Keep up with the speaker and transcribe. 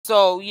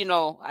So, you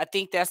know, I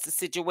think that's the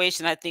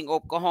situation. I think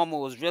Oklahoma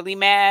was really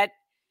mad.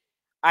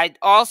 I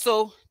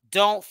also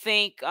don't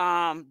think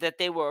that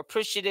they were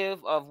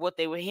appreciative of what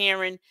they were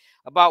hearing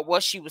about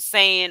what she was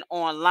saying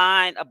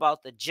online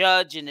about the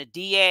judge and the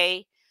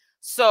DA.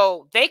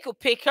 So they could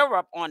pick her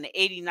up on the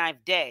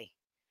 89th day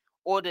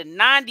or the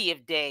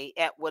 90th day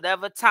at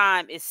whatever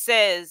time it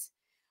says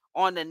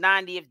on the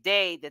 90th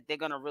day that they're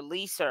going to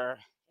release her.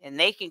 And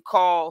they can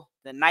call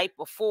the night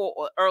before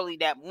or early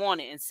that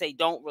morning and say,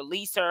 don't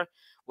release her.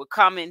 We're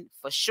coming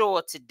for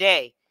sure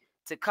today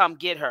to come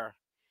get her,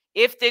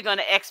 if they're going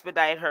to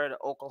expedite her to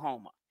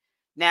Oklahoma.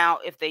 Now,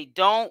 if they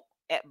don't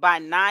by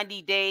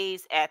 90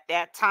 days at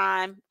that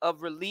time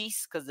of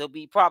release, because there'll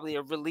be probably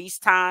a release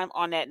time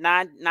on that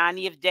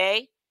 90th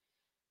day,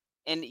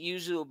 and it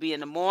usually will be in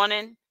the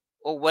morning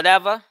or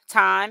whatever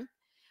time,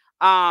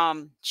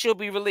 she'll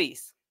be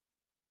released.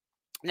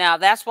 Now,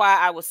 that's why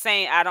I was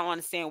saying I don't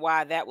understand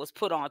why that was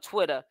put on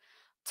Twitter.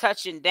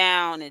 Touching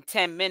down in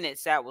 10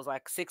 minutes. That was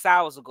like 6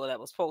 hours ago that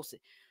was posted.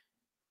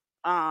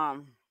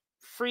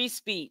 Free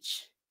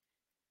speech.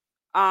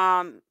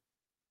 Hey,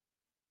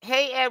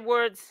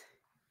 Edwards.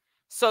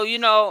 So,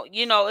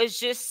 it's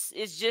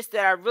just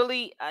that I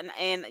really,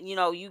 and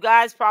you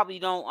guys probably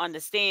don't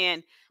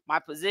understand my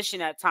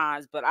position at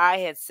times, but I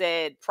had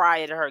said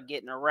prior to her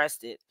getting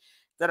arrested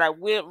that I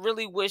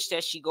really wish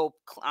that she go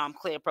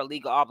clear up her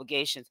legal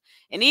obligations.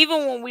 And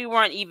even when we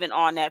weren't even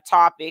on that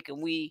topic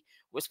and we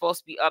were supposed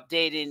to be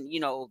updating,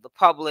 the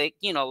public,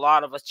 a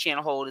lot of us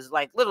channel holders,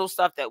 like little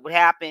stuff that would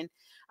happen,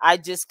 I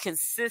just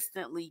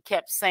consistently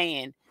kept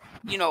saying,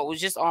 it was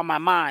just on my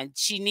mind.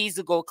 She needs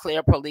to go clear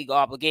up her legal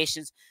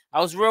obligations. I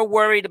was real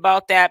worried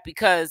about that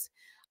because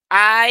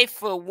I,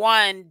 for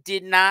one,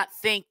 did not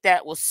think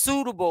that was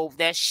suitable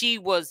that she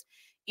was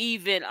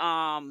even,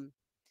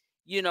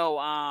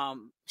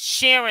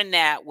 sharing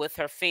that with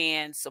her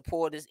fans,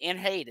 supporters, and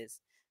haters,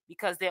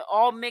 because they're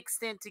all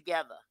mixed in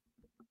together.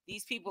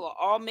 These people are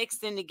all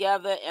mixed in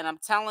together, and I'm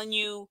telling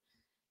you,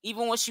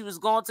 even when she was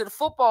going to the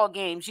football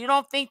games, you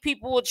don't think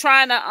people were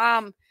trying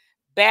to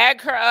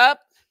bag her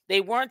up?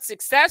 They weren't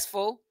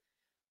successful,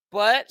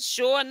 but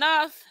sure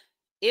enough,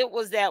 it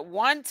was that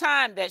one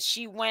time that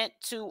she went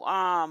to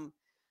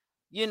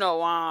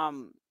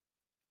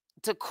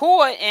to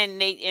court, and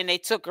they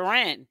took her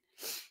in.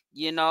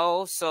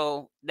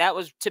 So that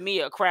was, to me,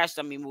 a crash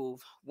dummy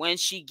move. When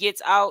she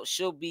gets out,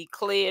 she'll be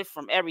cleared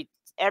from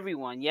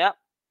everyone. Yep.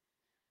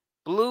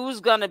 Blue's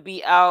gonna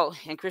be out,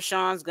 and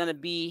Chrisean's gonna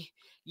be,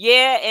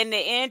 yeah, and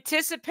they're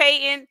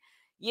anticipating,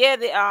 yeah,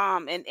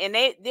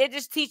 they're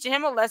just teaching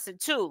him a lesson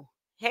too.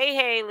 Hey,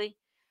 Haley.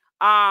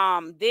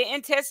 They're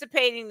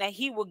anticipating that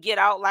he will get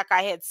out, like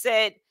I had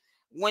said,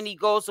 when he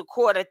goes to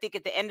court. I think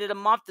at the end of the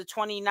month, the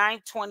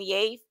 29th,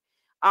 28th.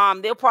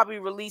 They'll probably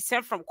release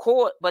him from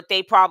court, but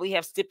they probably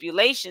have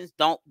stipulations.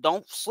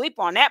 Don't sleep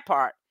on that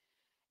part.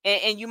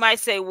 And you might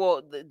say,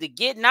 well, the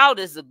getting out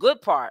is the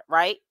good part,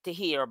 right? To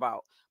hear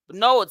about. But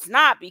no, it's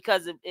not,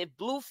 because if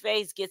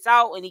Blueface gets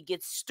out and he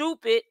gets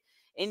stupid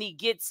and he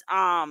gets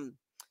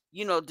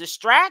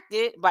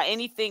distracted by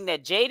anything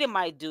that Jaidyn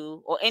might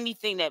do, or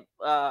anything that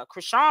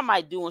Chrisean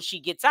might do when she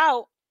gets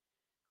out,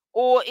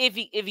 or if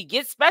he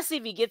gets, especially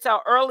if he gets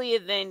out earlier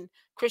than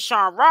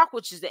CashApp,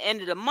 which is the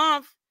end of the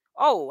month.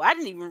 Oh, I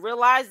didn't even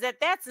realize that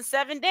that's in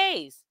 7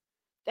 days.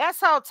 That's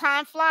how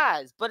time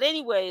flies. But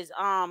anyways,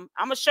 I'm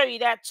gonna show you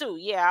that too.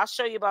 Yeah, I'll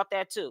show you about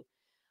that too.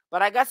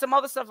 But I got some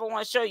other stuff I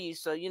want to show you.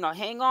 So,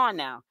 hang on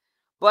now.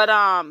 But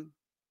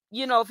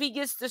if he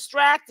gets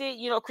distracted,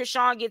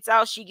 Chrisean gets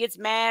out, she gets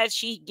mad,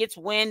 she gets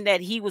wind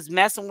that he was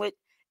messing with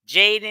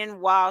Jaidyn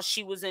while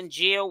she was in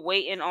jail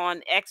waiting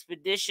on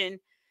expedition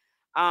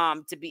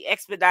to be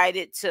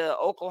expedited to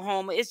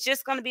Oklahoma. It's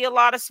just going to be a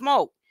lot of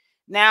smoke.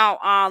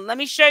 Now, let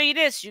me show you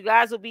this. You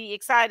guys will be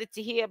excited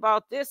to hear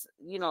about this.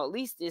 At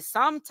least there's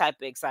some type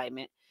of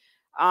excitement.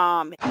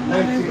 I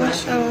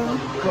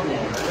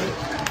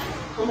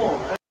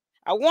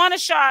want a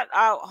shot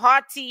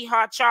hot tea,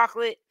 hot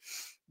chocolate,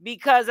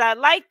 because I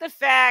like the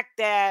fact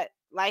that,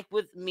 like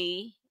with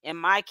me, in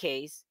my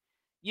case,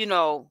 we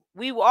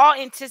were all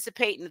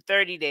anticipating the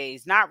 30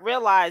 days, not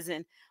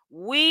realizing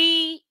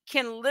we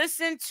can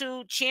listen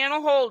to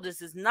channel holders.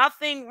 There's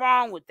nothing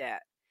wrong with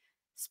that,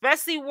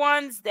 especially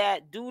ones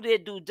that do their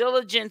due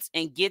diligence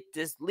and get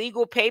this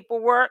legal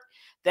paperwork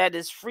that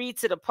is free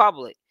to the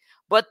public.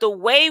 But the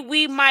way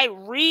we might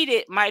read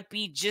it might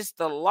be just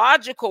the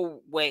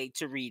logical way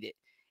to read it.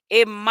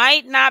 It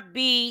might not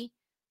be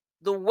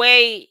the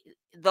way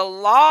the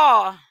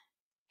law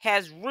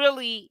has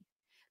really,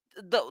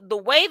 the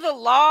way the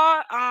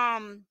law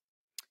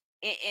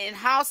and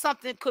how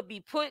something could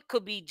be put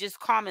could be just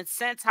common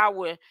sense, how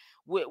we're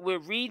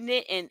reading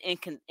it and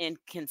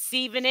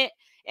conceiving it,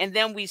 and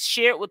then we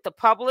share it with the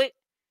public.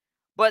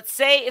 But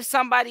say if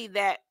somebody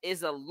that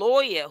is a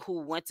lawyer who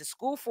went to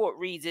school for it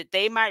reads it,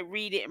 they might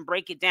read it and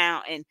break it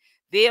down, and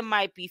there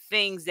might be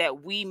things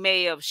that we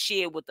may have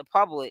shared with the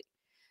public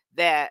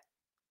that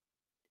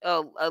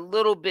a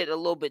little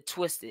bit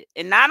twisted,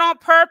 and not on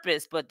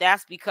purpose, but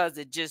that's because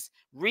it just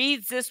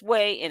reads this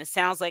way and it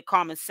sounds like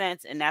common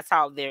sense, and that's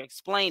how they're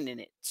explaining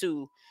it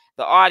to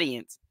the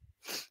audience.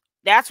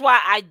 That's why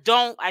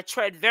I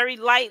tread very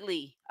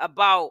lightly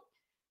about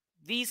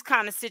these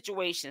kind of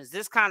situations,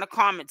 this kind of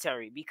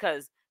commentary,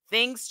 because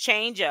things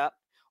change up,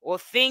 or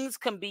things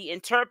can be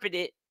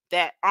interpreted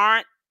that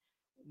aren't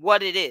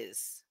what it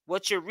is.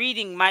 What you're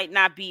reading might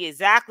not be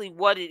exactly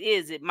what it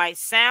is. It might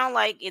sound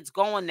like it's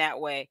going that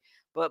way,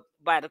 but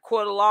by the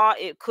court of law,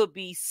 it could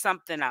be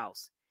something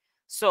else.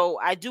 So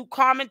I do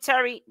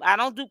commentary. I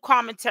don't do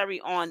commentary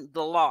on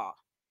the law.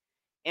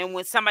 And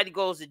when somebody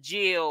goes to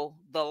jail,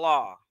 the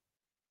law.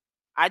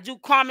 I do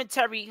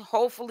commentary,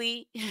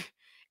 hopefully,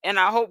 and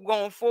I hope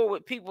going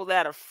forward, people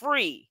that are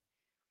free,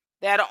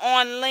 that are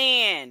on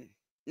land,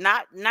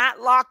 not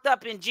locked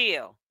up in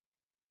jail.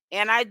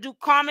 And I do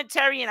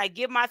commentary and I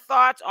give my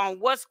thoughts on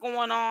what's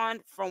going on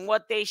from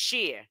what they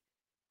share.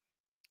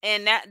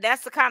 And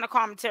that's the kind of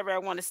commentary I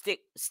want to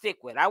stick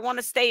with. I want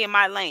to stay in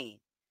my lane,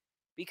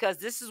 because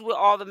this is where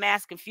all the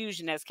mass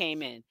confusion has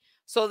came in.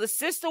 So the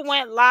sister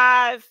went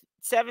live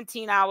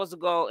 17 hours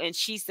ago, and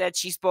she said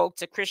she spoke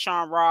to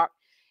Chrisean Rock,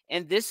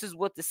 and this is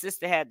what the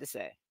sister had to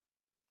say.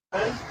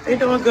 They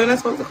doing good. I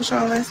spoke to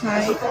Chrisean last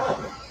night.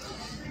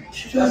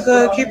 She's doing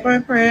good. Keep her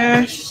in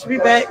prayer. She'll be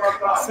back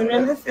sooner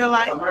than they feel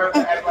like.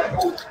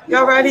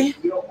 Y'all ready?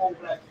 All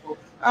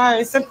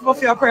right, simple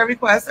for your prayer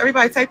requests.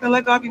 Everybody type in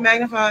 "Let God be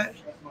magnified,"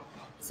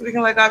 so we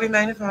can let God be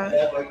magnified.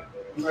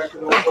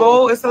 The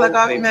goal is to let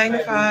God be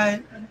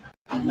magnified.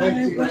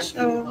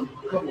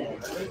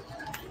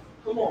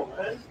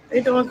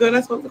 They doing good.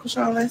 I spoke to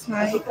Chrisean last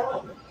night.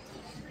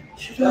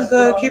 She's doing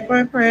good. Keep her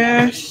in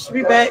prayer. She'll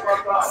be back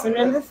sooner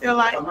than they feel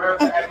like.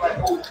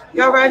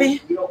 Y'all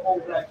ready?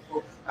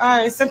 All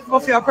right, simple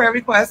for your prayer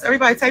requests.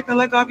 Everybody type in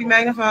 "Let God be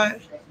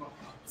magnified,"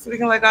 so we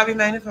can let God be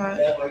magnified.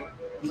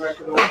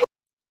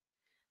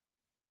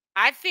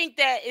 I think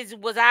that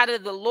was out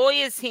of the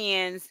lawyer's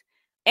hands,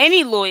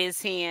 any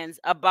lawyer's hands,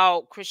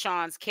 about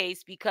Chrisean's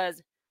case,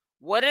 because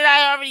what did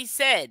I already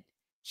said?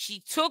 She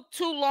took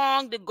too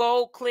long to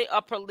go clear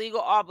up her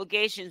legal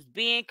obligations,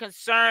 being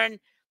concerned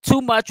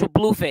too much with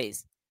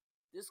Blueface.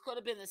 This could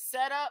have been a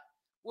setup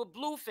with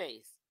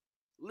Blueface.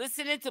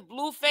 Listening to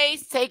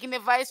Blueface, taking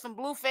advice from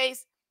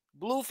Blueface.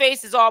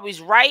 Blueface is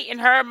always right in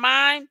her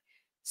mind.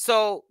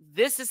 So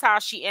this is how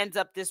she ends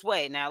up this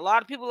way. Now, a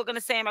lot of people are going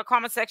to say in my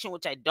comment section,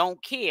 which I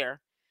don't care,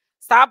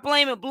 stop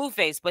blaming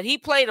Blueface, but he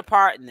played a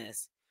part in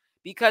this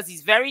because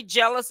he's very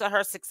jealous of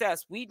her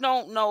success. We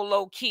don't know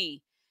low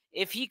key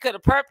if he could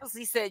have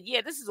purposely said,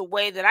 yeah, this is a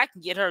way that I can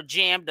get her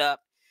jammed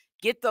up,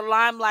 get the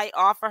limelight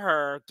off of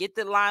her, get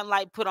the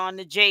limelight put on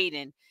the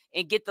Jaidyn,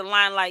 and get the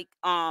limelight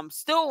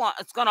still on.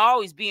 It's going to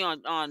always be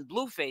on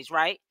Blueface,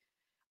 right?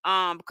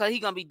 Because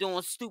he's going to be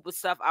doing stupid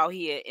stuff out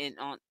here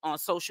on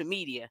social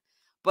media.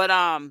 But,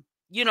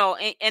 you know,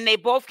 and they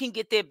both can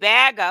get their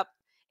bag up,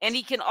 and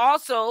he can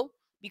also,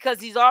 because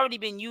he's already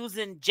been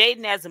using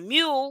Jaidyn as a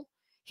mule,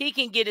 he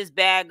can get his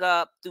bag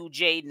up through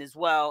Jaidyn as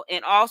well.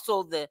 And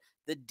also the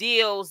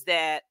deals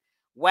that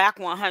Wack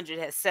 100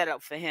 has set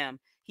up for him.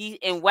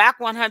 And Wack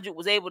 100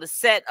 was able to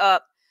set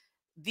up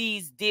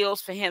these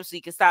deals for him so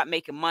he can start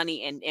making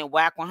money, and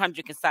Wack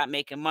 100 can start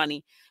making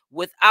money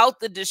without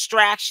the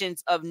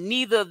distractions of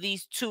neither of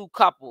these two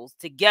couples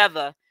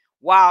together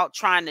while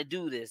trying to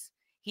do this.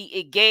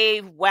 It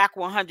gave Wack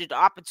 100 the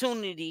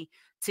opportunity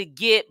to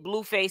get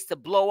Blueface to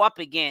blow up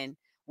again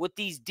with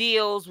these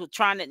deals with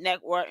Trying to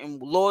Network and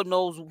Lord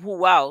knows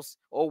who else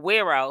or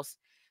where else,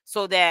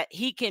 so that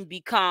he can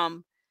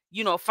become,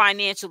 you know,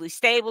 financially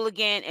stable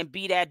again and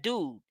be that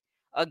dude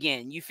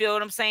again. You feel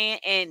what I'm saying?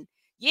 And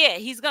yeah,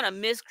 he's gonna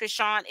miss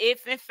Chrisean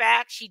if in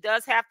fact she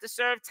does have to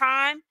serve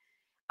time,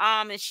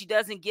 and she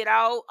doesn't get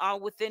out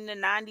within the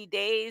 90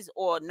 days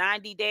or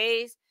 90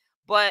 days.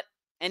 But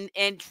and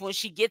when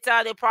she gets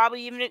out, they'll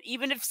probably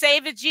even if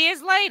save it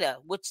years later,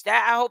 which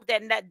that I hope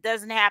that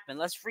doesn't happen.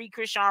 Let's free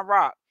Chrisean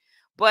Rock.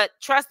 But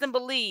trust and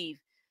believe,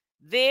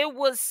 there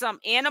was some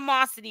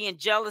animosity and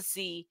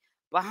jealousy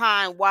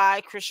behind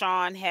why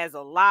Chrisean has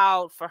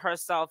allowed for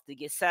herself to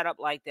get set up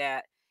like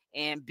that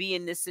and be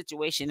in this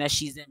situation that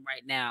she's in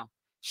right now.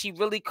 She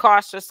really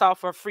cost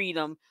herself her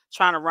freedom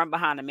trying to run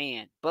behind a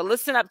man. But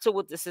listen up to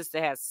what the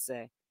sister has to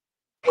say.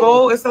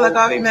 Goal is to let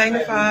God be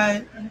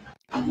magnified.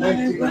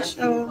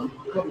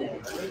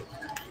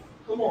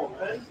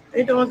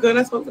 They doing good.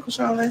 I spoke to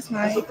Chrisean last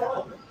night.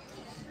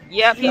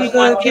 Yep, he's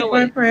good. Keep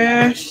her in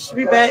prayer. She'll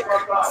be back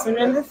sooner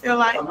than they feel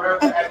like.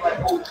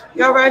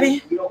 Y'all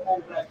ready?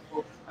 All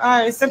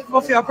right,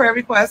 simple for your prayer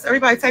requests.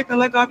 Everybody type in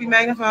 "Let God be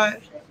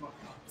magnified,"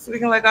 so we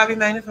can let God be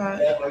magnified.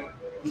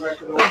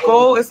 The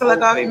goal is to let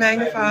God be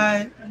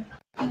magnified.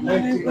 They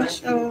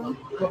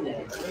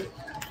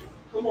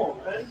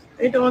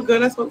doing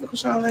good. I spoke to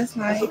Chrisean last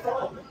night.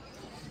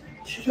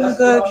 She's doing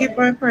good. Keep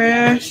her in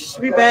prayer.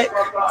 She'll be back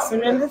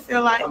sooner than they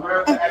feel like.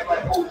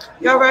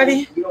 Y'all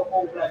ready?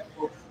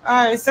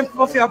 All right,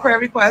 simple for your prayer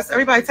requests.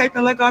 Everybody type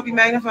in "Let God be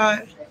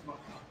magnified,"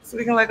 so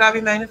we can let God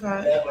be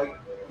magnified.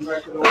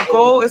 The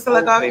goal is to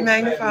let God be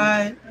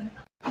magnified.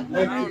 I don't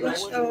know what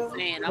he's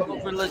saying. I'm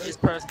a religious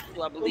person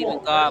too. I believe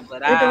in God,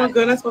 but They're doing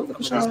good. I spoke to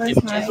I'm a Chrisean last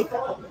distributor.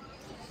 night.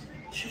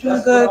 She's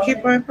doing good.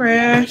 Keep her in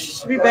prayer. She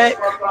should be back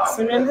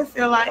sooner than they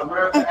feel like.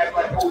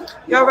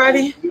 Y'all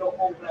ready?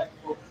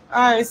 All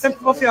right,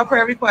 simple for your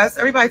prayer requests.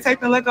 Everybody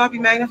type in let God be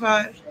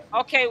magnified.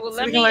 Okay, well, So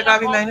let we can me let God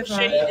be also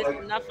share magnified. you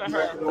this enough for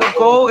her. The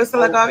goal is to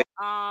let God be.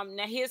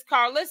 Now here's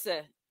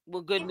Carlissa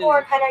with good People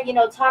are news. kind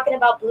of, talking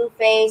about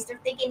Blueface. They're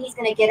thinking he's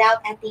going to get out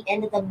at the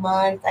end of the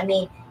month. I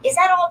mean, is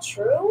that all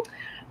true?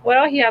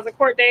 Well, he has a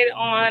court date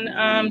on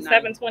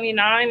 29th.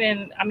 7/29,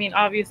 and I mean,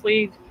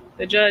 obviously,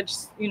 the judge,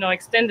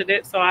 extended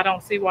it, so I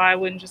don't see why it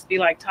wouldn't just be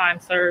like time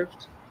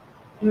served.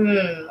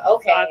 Okay.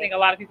 So I think a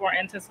lot of people are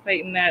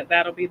anticipating that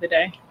that'll be the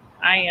day.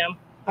 I am.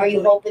 Are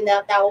you hoping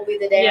that will be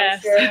the day?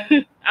 Yes. I'm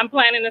sure. I'm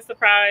planning a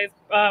surprise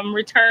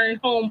return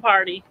home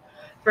party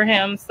for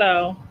him,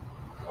 so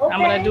Okay.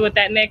 I'm gonna do it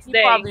that next He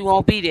day probably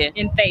won't be there.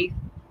 in faith.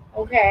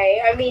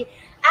 Okay.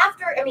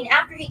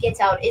 After he gets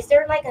out, is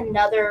there like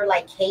another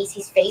case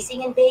he's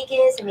facing in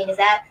Vegas? I mean, is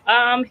that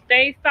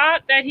they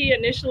thought that he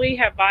initially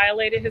had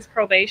violated his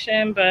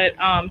probation, but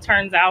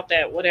turns out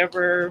that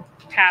whatever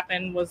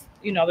happened was,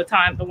 the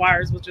time the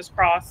wires was just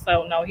crossed.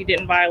 So no, he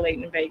didn't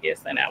violate in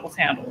Vegas, and that was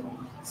handled.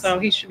 So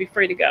he should be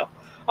free to go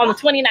on the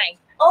 29th.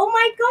 Oh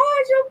my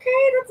gosh,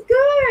 okay, that's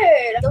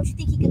good. Don't you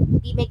think he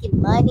could be making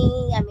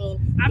money? I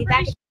mean,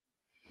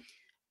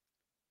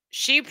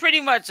 She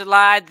pretty much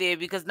lied there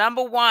because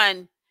number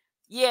one,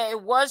 yeah,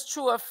 it was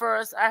true at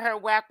first. I heard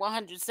Wack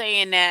 100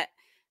 saying that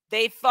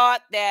they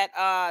thought that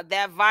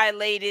that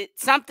violated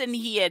something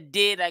he had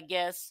did, I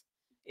guess.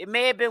 It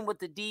may have been with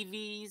the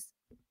DVs.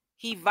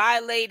 He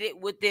violated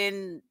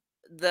within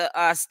the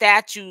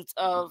statutes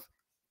of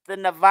the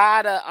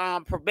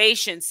Nevada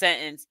probation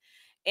sentence.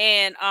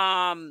 And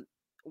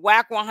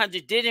Wack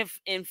 100 did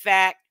in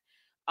fact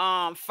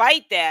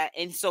fight that,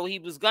 and so he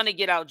was gonna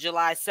get out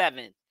July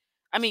 7th.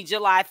 I mean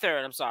July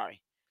 3rd, I'm sorry.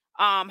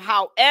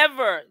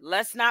 However,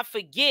 let's not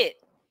forget,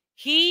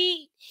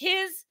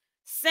 his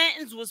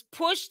sentence was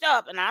pushed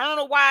up, and I don't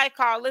know why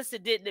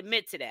Carlissa didn't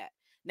admit to that.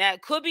 Now,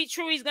 it could be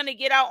true he's going to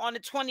get out on the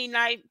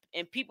 29th,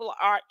 and people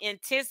are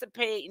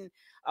anticipating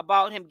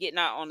about him getting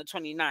out on the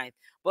 29th.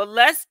 But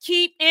let's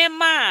keep in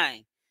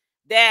mind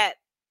that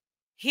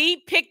he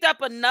picked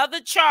up another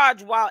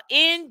charge while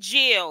in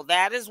jail.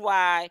 That is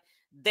why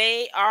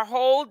they are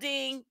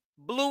holding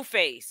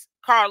Blueface,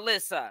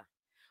 Carlissa,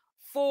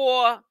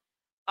 for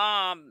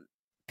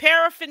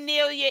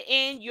paraphernalia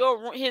in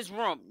his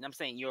room. I'm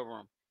saying your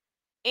room.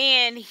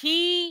 And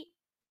he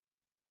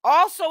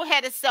also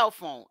had a cell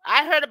phone.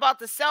 I heard about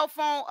the cell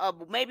phone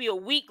maybe a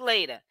week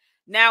later.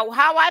 Now,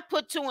 how I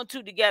put two and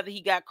two together,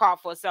 he got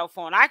caught for a cell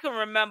phone. I can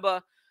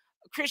remember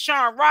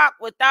Chrisean Rock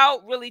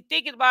without really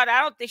thinking about it.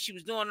 I don't think she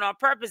was doing it on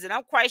purpose, and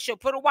I'm quite sure.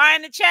 Put a Y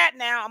in the chat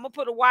now. I'm going to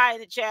put a Y in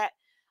the chat.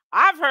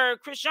 I've heard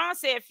Chrisean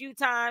say a few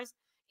times,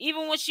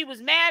 even when she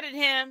was mad at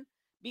him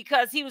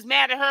because he was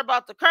mad at her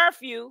about the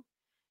curfew,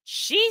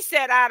 she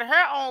said out of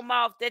her own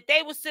mouth that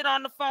they would sit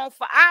on the phone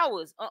for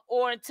hours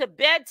or until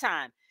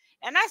bedtime.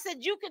 And I said,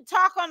 you can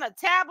talk on a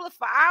tablet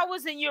for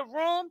hours in your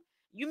room?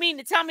 You mean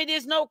to tell me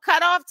there's no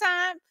cutoff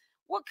time?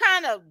 What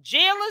kind of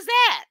jail is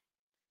that?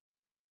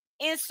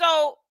 And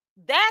so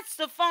that's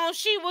the phone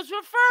she was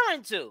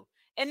referring to.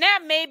 And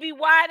that may be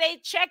why they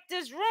checked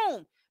this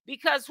room.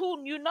 Because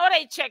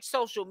they check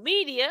social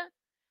media.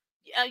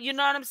 You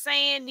know what I'm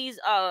saying? These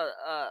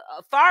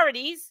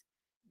authorities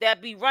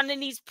that be running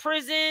these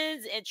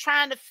prisons and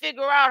trying to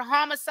figure out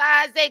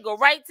homicides, they go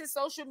right to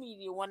social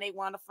media when they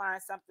want to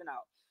find something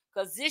out.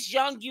 Because this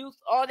young youth,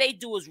 all they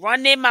do is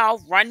run their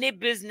mouth, run their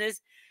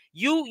business.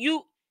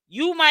 You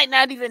might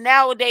not even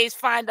nowadays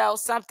find out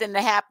something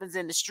that happens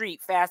in the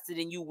street faster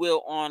than you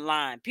will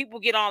online. People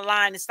get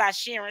online and start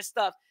sharing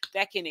stuff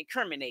that can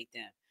incriminate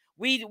them.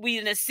 We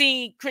done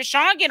seen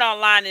Chrisean get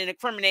online and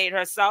incriminate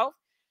herself.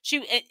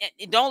 She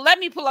don't let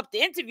me pull up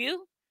the interview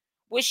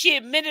where she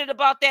admitted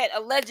about that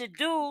alleged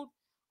dude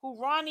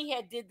who Ronnie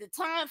had did the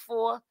time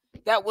for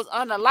that was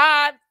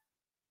unalive.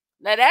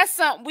 Now that's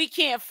something we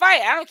can't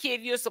fight. I don't care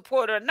if you're a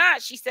supporter or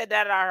not. She said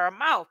that out of her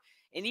mouth.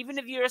 And even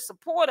if you're a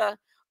supporter,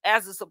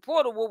 as a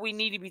supporter, what we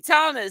need to be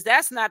telling is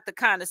that's not the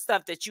kind of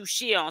stuff that you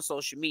share on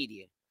social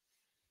media.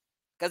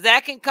 Because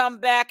that can come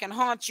back and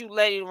haunt you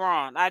later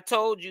on. I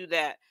told you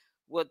that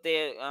what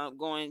they're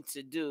going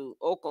to do.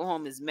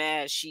 Oklahoma's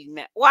mad. She's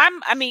mad. Well,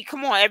 I mean,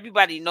 come on.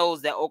 Everybody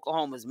knows that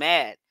Oklahoma's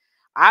mad.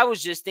 I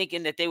was just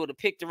thinking that they would have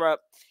picked her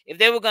up. If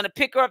they were going to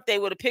pick her up, they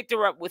would have picked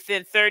her up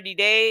within 30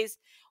 days.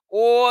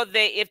 Or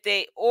they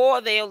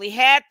only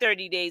had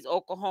 30 days,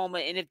 Oklahoma,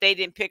 and if they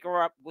didn't pick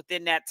her up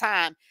within that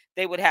time,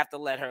 they would have to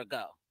let her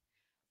go.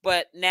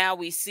 But now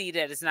we see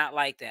that it's not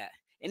like that.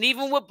 And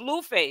even with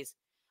Blueface,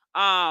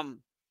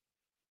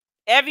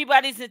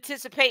 everybody's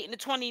anticipating the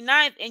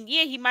 29th, and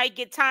yeah, he might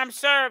get time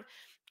served.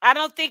 I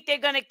don't think they're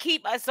going to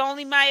keep, it's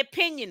only my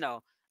opinion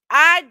though.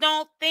 I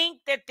don't think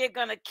that they're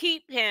going to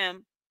keep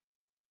him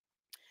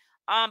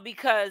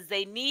because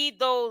they need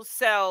those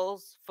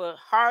cells for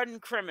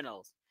hardened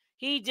criminals.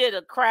 He did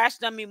a crash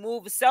dummy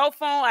move. A cell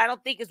phone, I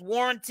don't think it's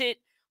warranted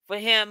for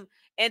him.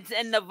 And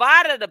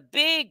Nevada, the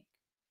big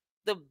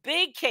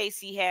case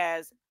he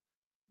has,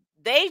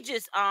 they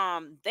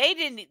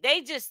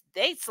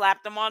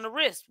slapped him on the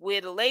wrist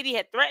where the lady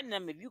had threatened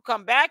him, if you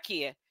come back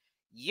here,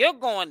 you're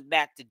going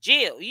back to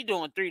jail. You're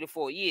doing 3 to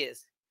 4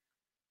 years.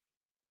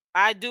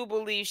 I do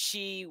believe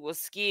she was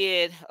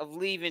scared of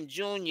leaving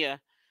Junior,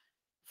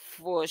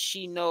 for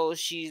she knows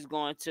she's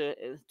going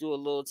to do a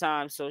little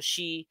time. So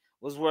she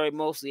was worried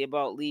mostly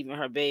about leaving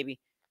her baby.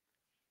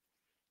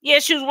 Yeah,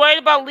 she was worried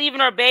about leaving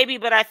her baby,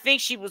 but I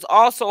think she was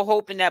also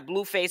hoping that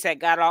Blueface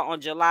had got out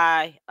on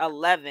July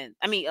 11th.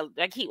 I mean,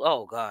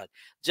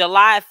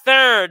 July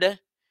 3rd,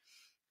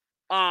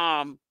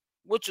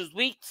 which was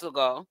weeks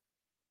ago.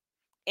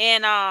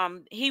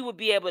 And he would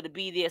be able to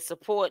be there,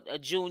 support a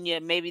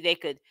Junior. Maybe they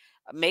could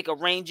make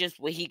arrangements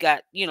where he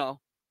got,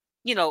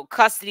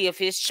 custody of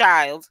his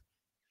child.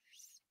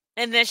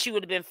 And then she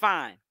would have been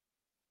fine.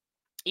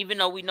 Even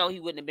though we know he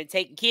wouldn't have been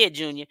taking care of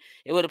Junior,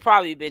 it would have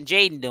probably been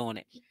Jaidyn doing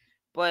it.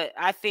 But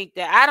I think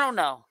that, I don't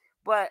know.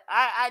 But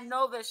I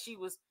know that she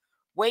was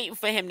waiting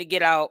for him to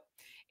get out.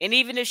 And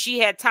even if she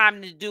had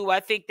time to do, I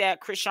think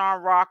that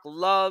Chrisean Rock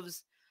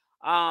loves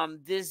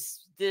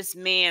this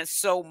man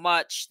so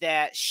much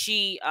that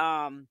she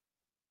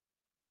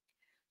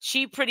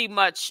pretty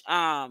much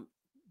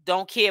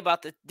didn't care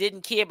about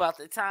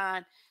the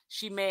time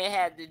she may have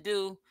had to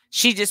do.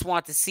 She just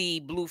wanted to see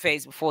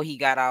Blueface before he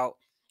got out.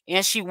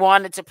 And she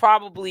wanted to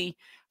probably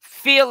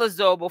feel as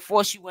though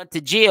before she went to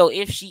jail,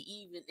 if she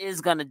even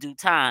is going to do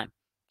time.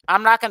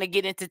 I'm not going to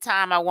get into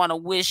time. I want to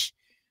wish,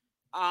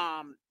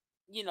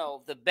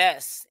 the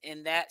best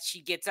and that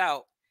she gets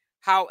out.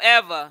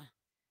 However,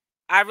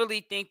 I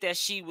really think that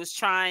she was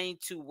trying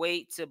to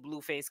wait till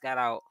Blueface got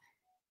out.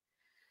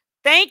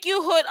 Thank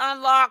you, Hood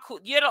Unlock.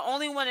 You're the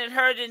only one that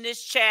heard in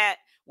this chat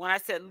when I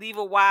said leave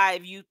a Y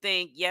if you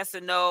think yes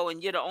or no.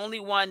 And you're the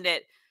only one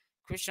that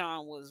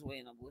Chrisean was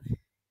waiting on.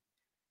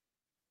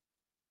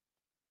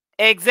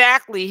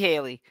 Exactly,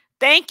 Haley.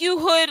 Thank you,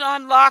 Hood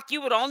Unlock.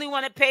 You were the only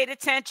one that paid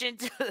attention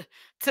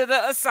to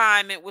the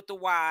assignment with the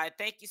Y.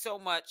 Thank you so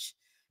much.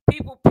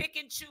 People pick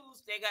and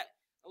choose. They got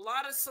a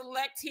lot of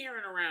select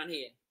hearing around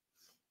here.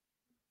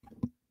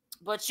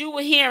 But you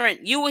were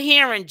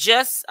hearing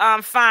just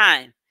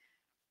fine.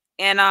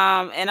 And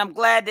I'm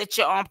glad that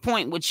you're on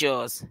point with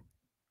yours.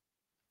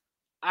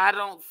 I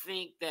don't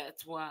think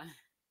that's why.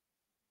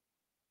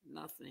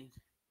 Nothing.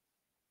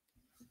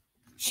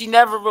 She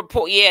never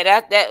report.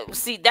 Yeah,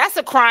 that's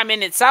a crime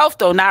in itself,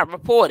 though, not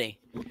reporting.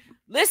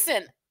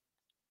 Listen,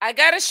 I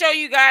gotta show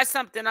you guys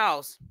something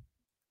else.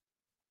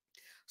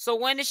 So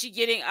when is she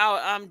getting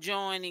out? I'm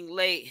joining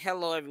late.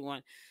 Hello,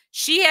 everyone.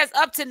 She has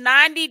up to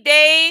 90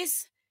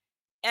 days,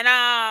 and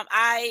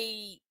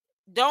I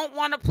don't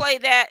want to play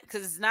that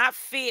because it's not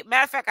fair.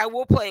 Matter of fact, I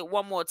will play it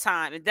one more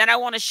time, and then I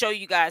want to show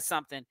you guys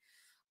something.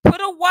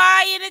 Put a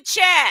Y in the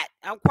chat.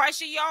 I'm quite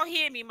sure y'all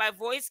hear me. My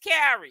voice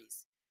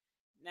carries.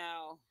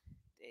 Now,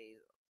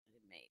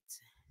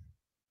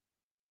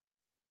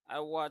 I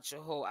watch a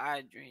whole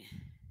iDream.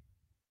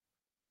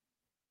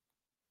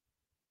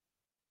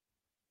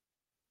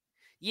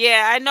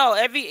 Yeah, I know.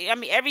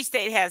 Every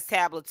state has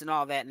tablets and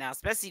all that now,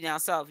 especially down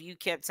south. You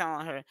kept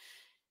telling her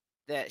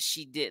that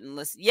she didn't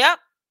listen. Yep.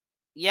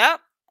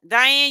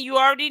 Diane, you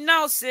already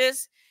know,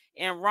 sis.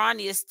 And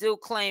Ronnie is still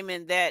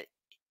claiming that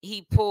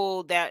he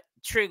pulled that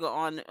trigger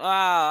on. Oh,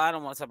 I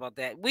don't want to talk about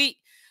that.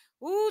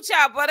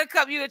 Child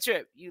Buttercup, you a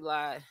trip. You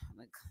lied.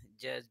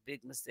 Judge,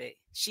 big mistake.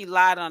 She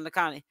lied on the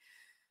county.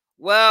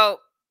 Well,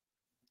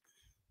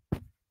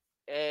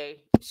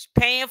 she's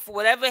paying for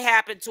whatever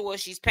happened to her.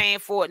 She's paying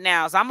for it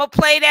now. So I'm gonna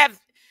play that,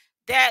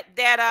 and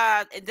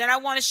then I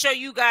want to show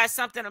you guys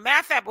something. As a matter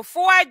of fact,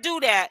 before I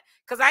do that,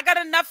 because I got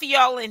enough of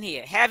y'all in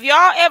here. Have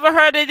y'all ever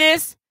heard of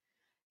this?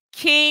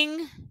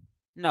 King?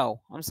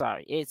 No, I'm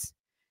sorry. It's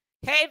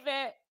Hey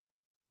Vet.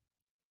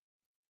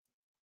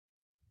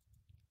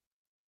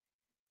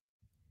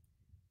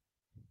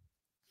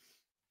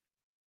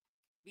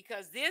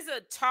 Because there's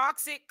a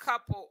toxic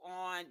couple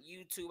on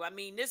YouTube. I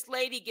mean, this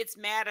lady gets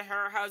mad at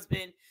her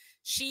husband.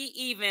 She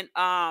even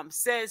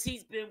says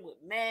he's been with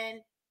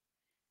men.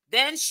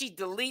 Then she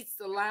deletes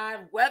the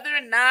line. Whether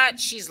or not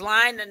she's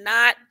lying or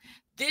not,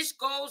 this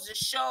goes to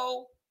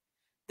show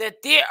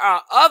that there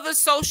are other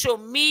social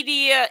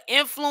media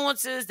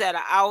influencers that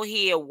are out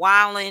here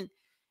wilding.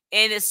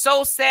 And it's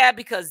so sad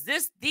because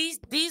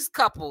these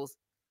couples,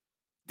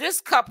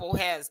 this couple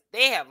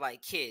they have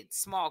like kids,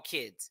 small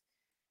kids.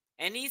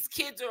 And these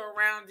kids are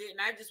around it,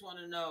 and I just want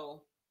to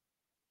know,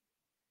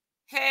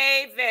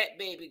 hey, Vet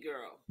Baby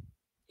Girl.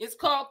 It's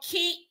called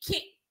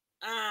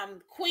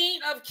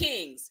Queen of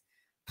Kings.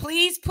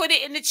 Please put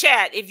it in the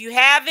chat. If you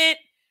haven't,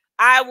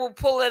 I will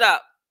pull it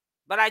up.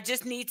 But I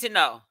just need to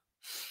know.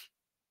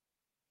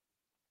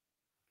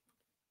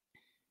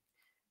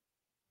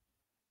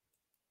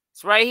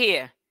 It's right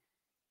here.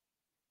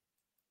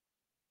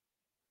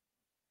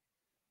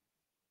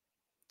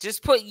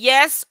 Just put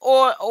yes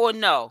or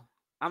no.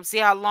 I'm see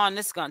how long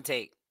this is gonna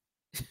take.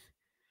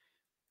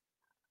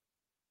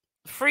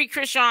 Free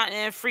Chrisean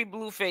and free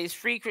Blueface.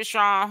 Free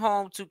Chrisean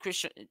home to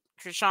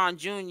Chrisean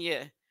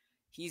Jr.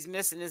 He's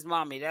missing his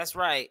mommy. That's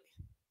right.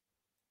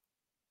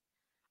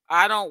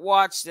 I don't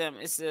watch them.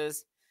 It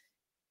says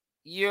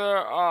you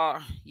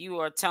are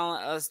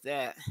telling us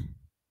that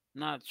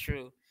not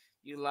true.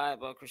 You lie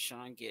about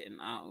Chrisean getting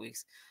out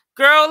weeks.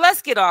 Girl,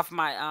 let's get off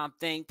my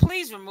thing.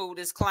 Please remove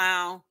this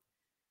clown.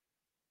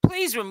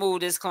 Please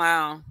remove this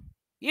clown.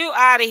 You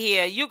out of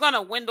here. You're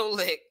gonna window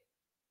lick.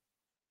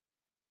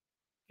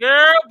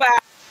 Girl, bye.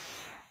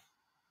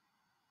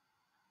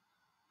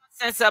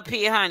 Sense up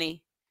here,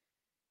 honey.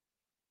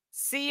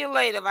 See you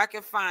later if I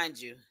can find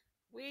you.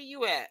 Where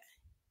you at?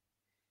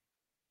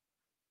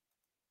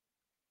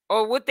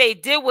 Or what they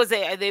did was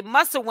they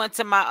must have went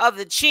to my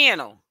other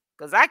channel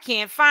because I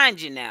can't find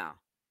you now.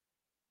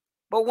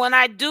 But when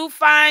I do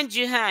find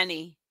you,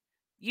 honey,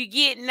 you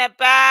getting up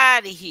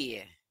out of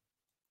here.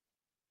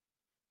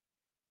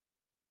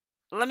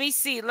 Let me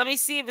see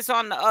if it's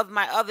on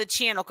my other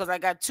channel because I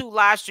got 2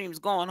 live streams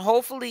going.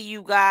 Hopefully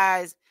you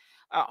guys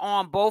are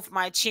on both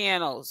my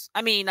channels.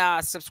 I mean,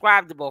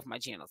 subscribe to both my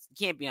channels. You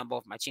can't be on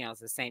both my channels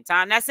at the same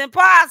time. That's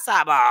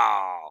impossible.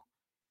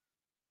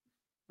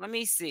 Let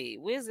me see.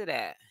 Where's it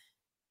at?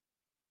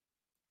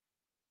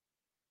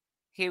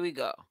 Here we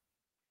go.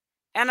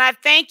 And I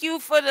thank you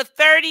for the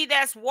 30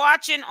 that's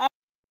watching on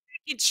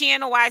the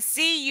channel. I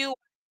see you.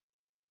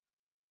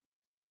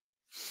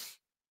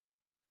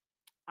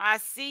 I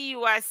see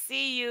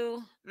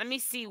you. Let me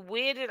see.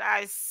 Where did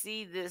I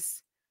see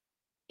this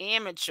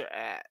amateur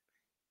at?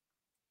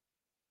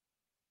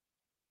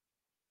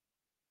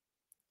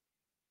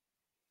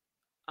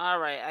 All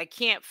right. I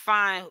can't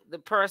find the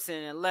person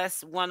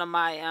unless one of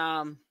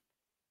my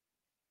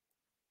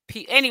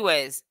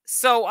anyways,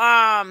 so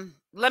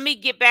let me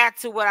get back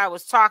to what I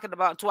was talking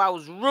about until I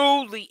was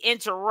rudely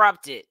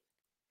interrupted.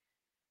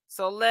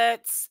 So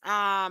let's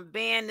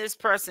ban this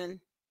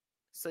person.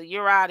 So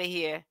you're out of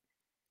here.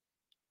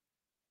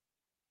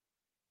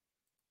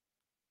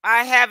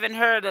 I haven't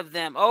heard of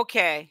them.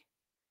 Okay.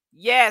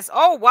 Yes.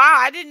 Oh, wow.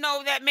 I didn't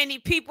know that many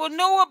people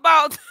knew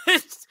about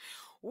this.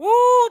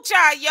 Woo,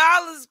 child.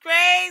 Y'all is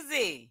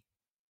crazy.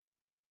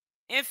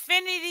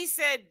 Infinity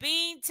said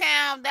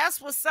Beantown.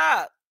 That's what's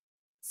up.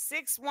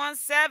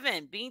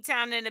 617.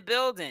 Beantown in the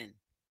building.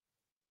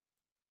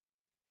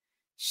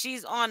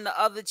 She's on the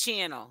other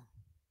channel.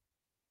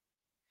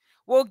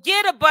 Well,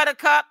 get a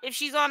Buttercup if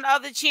she's on the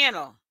other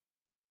channel.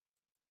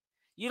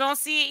 You don't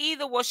see it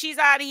either. Well, she's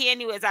out of here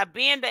anyways. I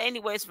banned her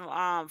anyways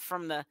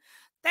from the.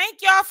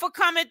 Thank y'all for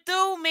coming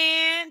through,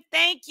 man.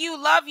 Thank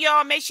you. Love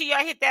y'all. Make sure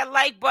y'all hit that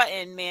like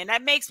button, man.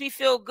 That makes me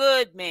feel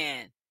good,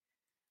 man.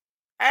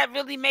 That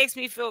really makes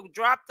me feel.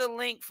 Drop the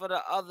link for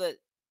the other.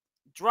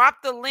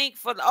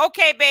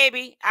 Okay,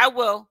 baby. I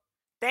will.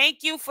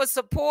 Thank you for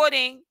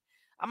supporting.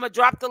 I'm going to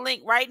drop the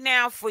link right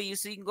now for you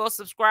so you can go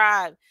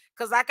subscribe.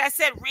 Because like I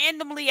said,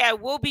 randomly, I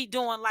will be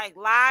doing like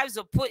lives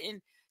or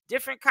putting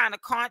different kind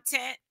of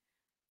content,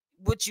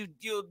 which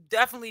you'll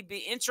definitely be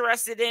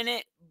interested in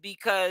it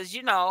because,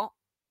 you know.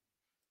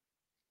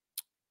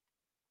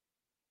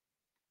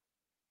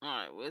 All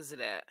right, where's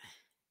it at?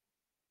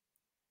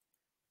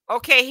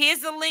 Okay, here's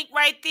the link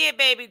right there,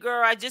 baby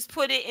girl. I just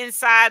put it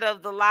inside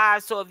of the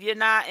live. So if you're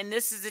not, and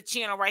this is the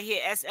channel right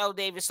here, SL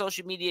Davis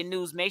Social Media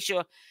News. Make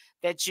sure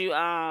that you,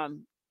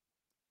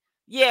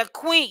 yeah,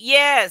 Queen,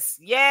 yes.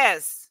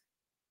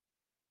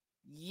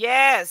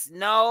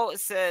 No, it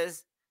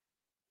says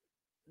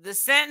the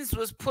sentence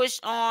was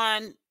pushed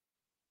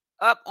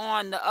up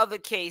on the other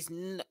case.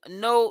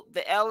 No,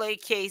 the LA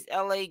case,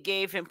 LA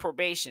gave him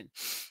probation.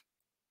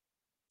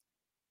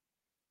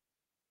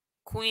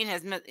 Queen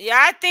has met. Yeah,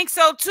 I think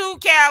so too,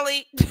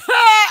 Callie.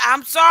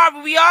 I'm sorry,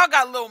 but we all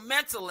got a little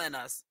mental in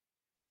us.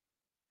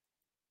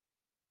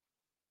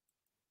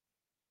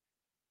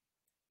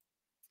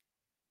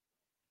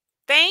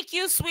 Thank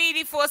you,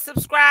 sweetie, for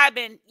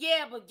subscribing.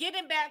 Yeah, but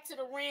getting back to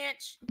the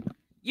ranch,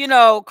 you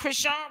know,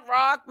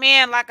 CashApp,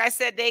 man, like I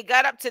said, they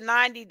got up to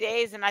 90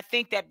 days, and I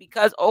think that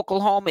because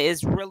Oklahoma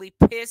is really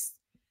pissed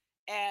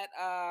at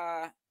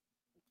her,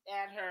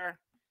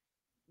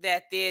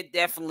 that they're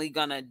definitely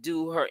gonna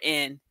do her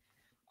in.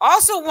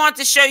 Also want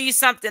to show you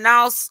something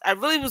else. I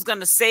really was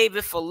going to save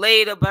it for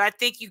later, but I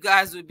think you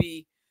guys would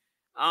be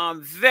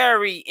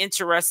very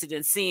interested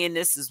in seeing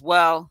this as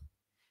well.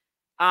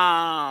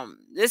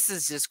 This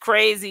is just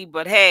crazy,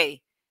 but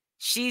hey,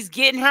 she's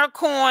getting her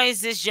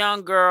coins, this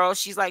young girl.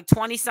 She's like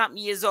 20-something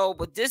years old,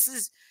 but this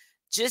is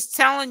just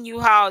telling you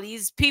how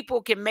these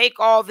people can make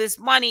all this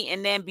money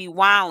and then be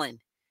wilding.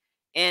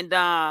 And,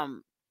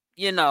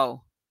 you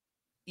know,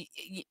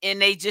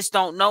 and they just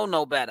don't know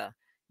no better.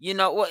 You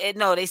know, well,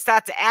 no, they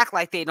start to act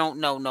like they don't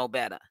know no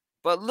better.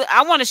 But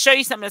I want to show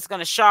you something that's going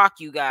to shock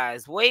you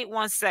guys. Wait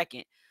 1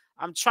 second.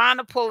 I'm trying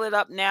to pull it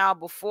up now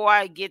before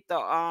I get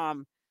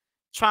the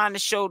trying to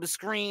show the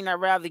screen. I'd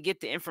rather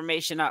get the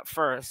information up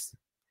first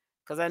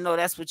because I know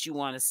that's what you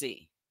want to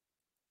see.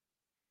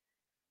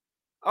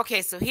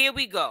 Okay, so here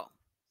we go.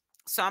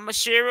 So I'm going to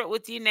share it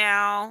with you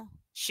now.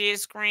 Share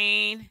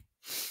screen.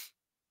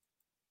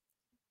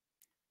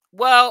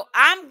 Well,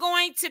 I'm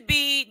going to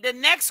be the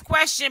next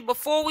question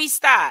before we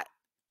start.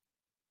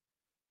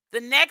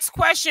 The next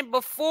question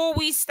before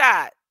we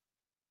start.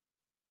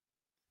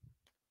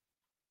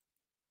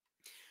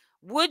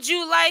 Would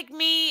you like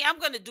me? I'm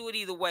going to do it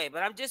either way,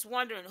 but I'm just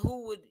wondering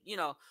who would,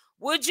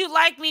 would you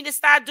like me to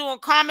start doing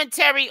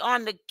commentary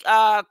on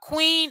the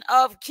Queen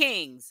of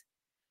Kings?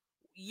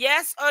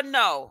 Yes or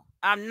no?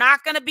 I'm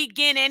not going to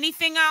begin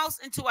anything else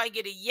until I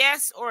get a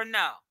yes or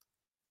no.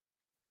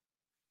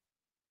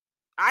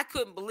 I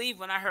couldn't believe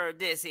when I heard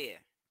this here.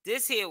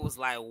 This here was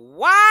like,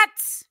 what?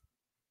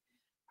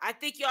 I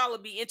think y'all will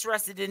be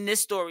interested in this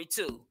story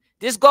too.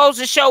 This goes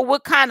to show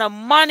what kind of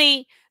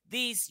money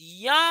these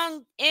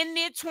young in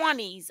their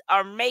 20s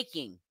are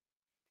making.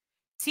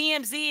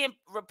 TMZ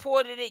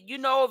reported it. You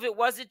know, if it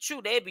wasn't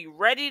true, they'd be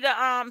ready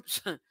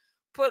to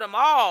put them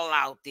all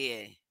out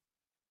there.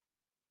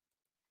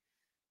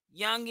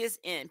 Youngest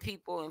and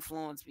people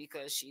influenced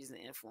because she's an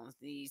influence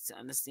needs to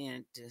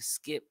understand to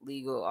skip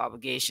legal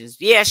obligations.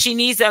 Yeah, she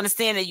needs to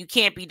understand that you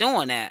can't be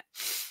doing that.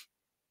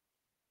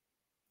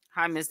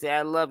 Hi, Mr.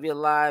 I love your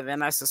live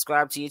and I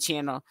subscribe to your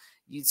channel.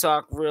 You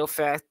talk real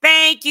fast.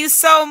 Thank you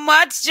so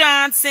much,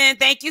 Johnson.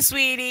 Thank you,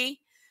 sweetie.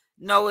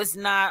 No, it's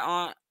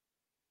not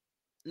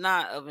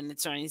of an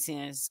attorney's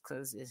hands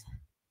because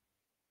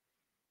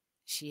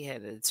she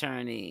had an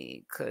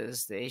attorney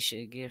because they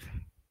should give her.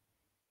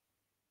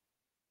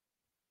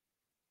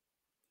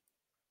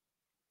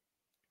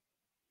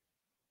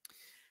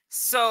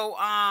 So,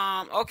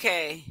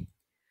 okay.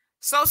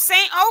 So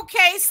Saint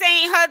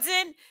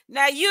Hudson.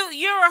 Now you're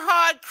a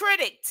hard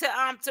critic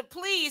to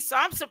please. So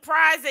I'm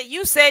surprised that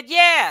you said,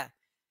 yeah,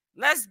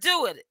 let's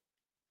do it.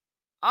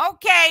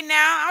 Okay,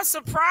 now I'm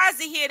surprised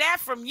to hear that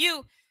from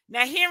you.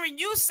 Now hearing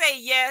you say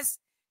yes,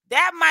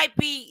 that might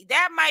be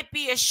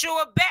a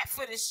sure bet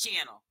for this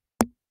channel.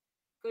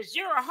 Because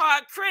you're a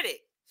hard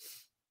critic.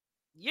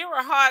 You're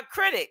a hard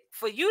critic.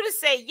 For you to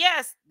say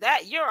yes,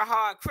 that you're a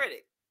hard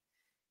critic.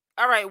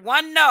 All right,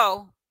 one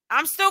no.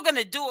 I'm still going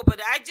to do it,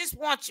 but I just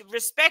want you,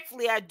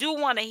 respectfully, I do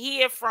want to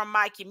hear from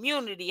my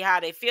community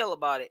how they feel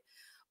about it.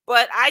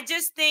 But I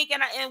just think,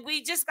 and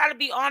we just got to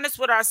be honest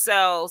with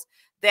ourselves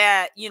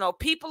that,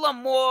 people are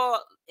more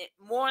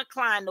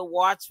inclined to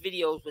watch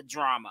videos with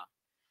drama.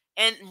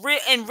 And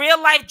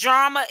real life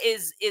drama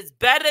is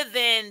better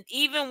than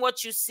even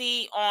what you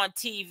see on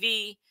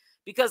TV.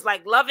 Because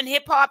like Love and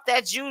Hip Hop,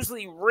 that's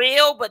usually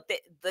real, but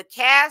the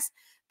cast,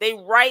 they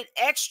write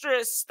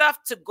extra stuff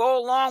to go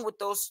along with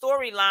those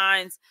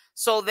storylines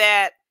so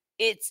that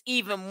it's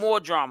even more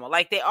drama.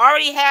 Like they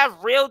already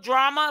have real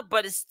drama,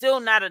 but it's still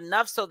not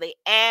enough. So they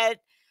add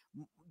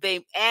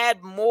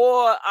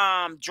more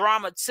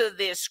drama to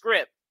their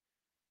script.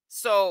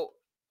 So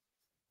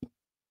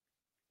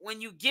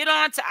when you get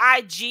onto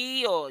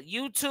IG or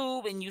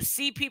YouTube and you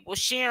see people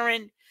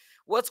sharing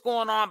what's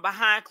going on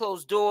behind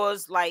closed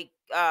doors, like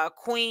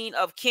Queen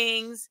of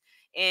Kings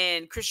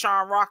and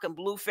Chrisean Rock and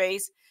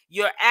Blueface,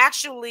 you're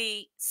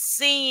actually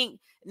seeing.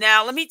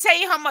 Now, let me tell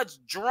you how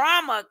much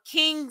drama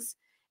Kings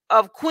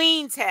of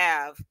Queens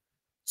have,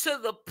 to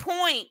the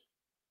point,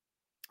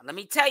 let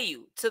me tell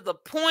you, to the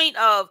point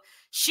of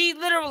she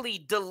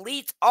literally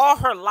deletes all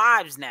her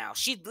lives now.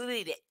 She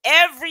deleted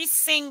every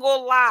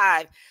single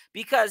live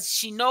because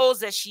she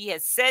knows that she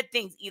has said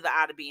things either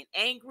out of being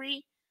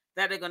angry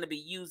that are going to be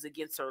used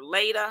against her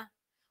later,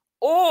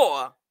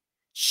 or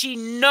she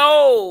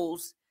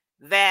knows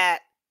that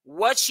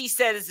what she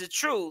said is the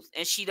truth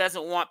and she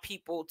doesn't want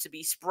people to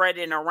be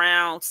spreading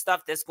around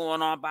stuff that's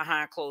going on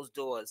behind closed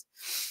doors.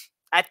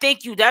 I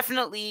think you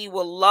definitely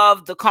will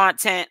love the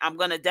content. I'm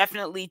going to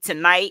definitely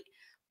tonight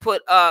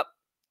put up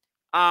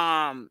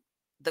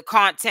the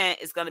content.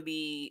 Is going to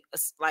be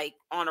like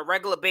on a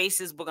regular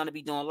basis. We're going to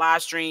be doing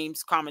live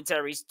streams,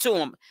 commentaries to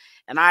them.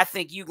 And I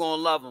think you're going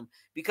to love them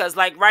because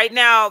like right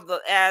now,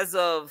 as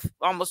of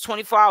almost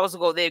 24 hours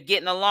ago, they're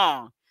getting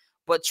along.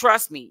 But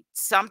trust me,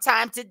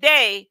 sometime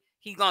today,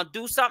 he's going to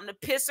do something to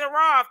piss her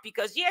off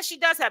because, yeah, she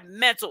does have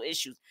mental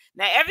issues.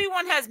 Now,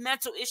 everyone has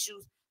mental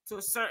issues to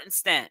a certain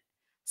extent.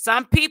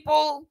 Some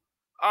people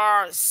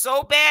are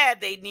so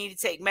bad they need to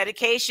take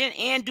medication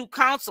and do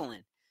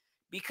counseling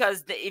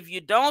because if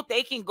you don't,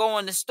 they can go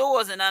in the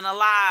stores and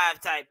unalive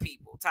type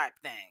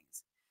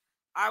things.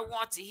 I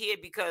want to hear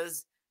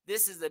because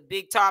this is a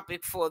big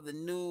topic for the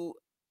new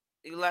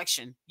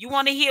election. You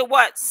want to hear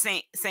what,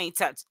 Saint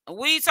Touch?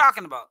 What are you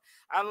talking about?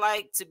 I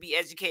like to be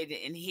educated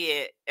and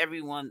hear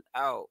everyone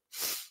out.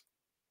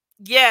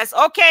 Yes.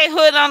 Okay,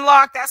 Hood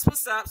Unlocked. That's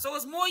what's up. So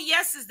it's more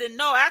yeses than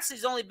no. Actually,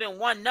 it's only been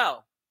one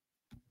no.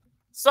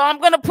 So I'm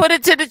going to put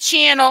it to the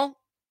channel.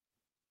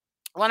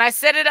 When I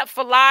set it up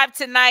for live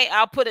tonight,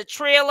 I'll put a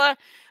trailer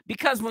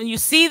because when you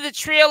see the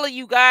trailer,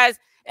 you guys,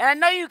 and I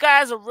know you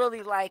guys will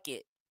really like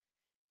it.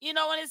 And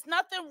it's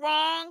nothing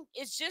wrong.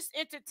 It's just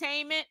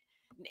entertainment.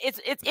 It's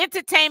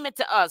entertainment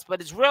to us, but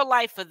it's real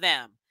life for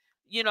them.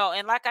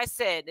 And like I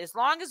said, as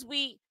long as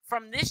we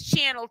from this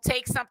channel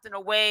take something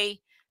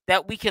away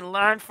that we can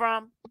learn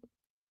from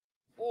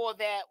or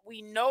that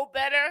we know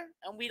better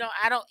and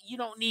you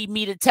don't need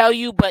me to tell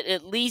you, but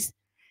at least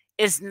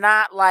it's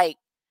not like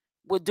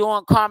we're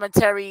doing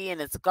commentary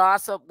and it's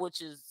gossip,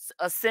 which is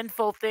a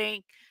sinful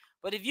thing.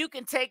 But if you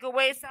can take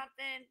away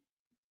something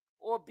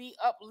or be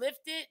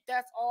uplifted,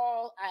 that's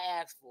all I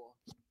ask for.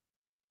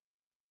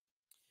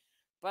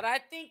 But I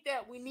think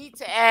that we need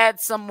to add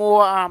some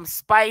more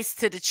spice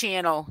to the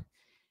channel.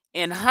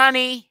 And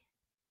honey,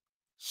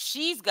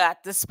 she's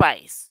got the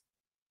spice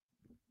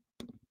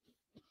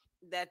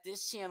that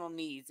this channel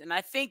needs. And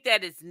I think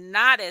that it's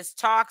not as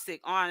toxic,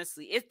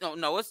 honestly.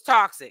 It's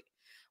toxic.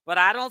 But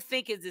I don't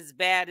think it's as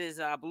bad as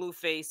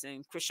Blueface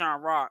and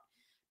Chrisean Rock.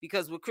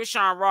 Because with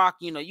Chrisean Rock,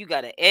 you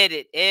got to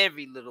edit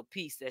every little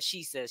piece that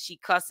she says. She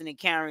cussing and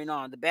carrying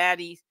on. The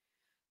baddies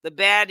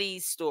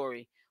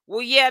story.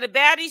 Well, yeah, the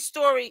baddies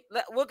story.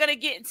 We're going to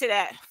get into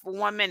that for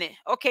 1 minute.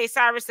 Okay,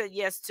 Cyrus said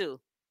yes,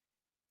 too.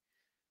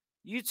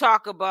 You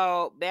talk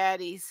about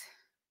baddies.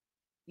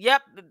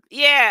 Yep.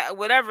 Yeah,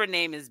 whatever her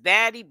name is.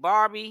 Baddie,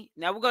 Barbie.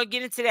 Now, we're going to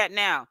get into that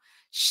now.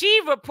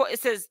 It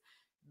says,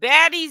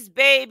 Baddie's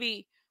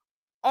baby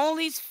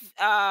only,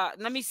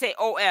 let me say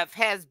OF,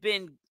 has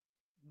been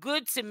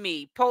good to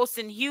me,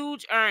 posting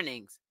huge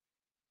earnings.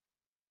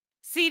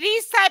 See,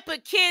 these type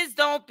of kids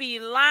don't be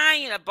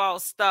lying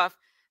about stuff,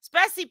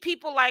 especially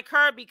people like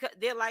her, because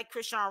they're like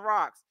Chrisean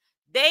Rocks.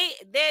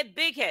 They're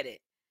big-headed.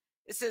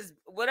 It says,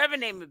 whatever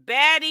name it,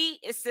 Baddie,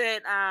 it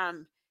said,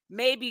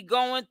 maybe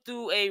going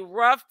through a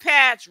rough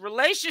patch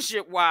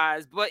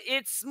relationship-wise, but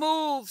it's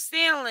smooth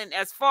sailing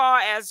as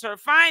far as her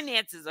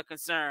finances are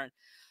concerned.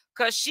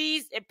 Because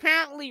she's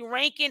apparently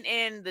raking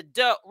in the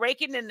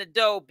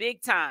dough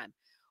big time.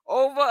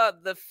 Over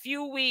the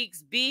few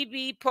weeks,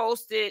 BB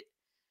posted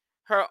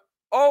her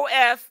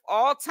OF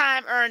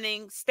all-time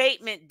earnings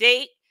statement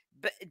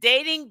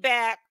dating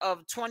back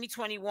of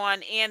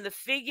 2021, and the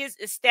figures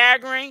is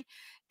staggering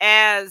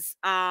as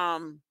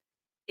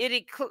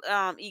it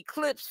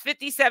eclipsed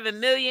 57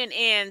 million,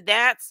 and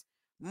that's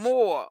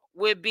more.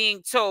 We're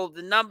being told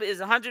the number is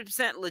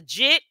 100%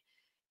 legit,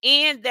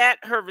 and that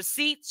her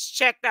receipts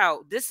checked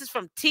out. This is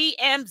from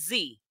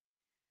TMZ.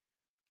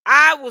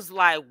 I was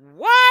like,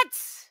 what?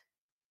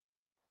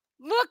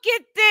 Look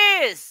at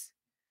this.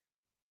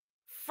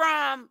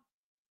 From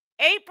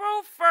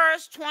April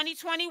 1st,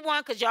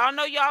 2021, because y'all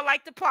know y'all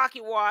like the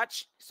pocket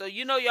watch, so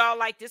y'all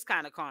like this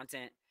kind of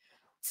content,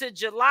 to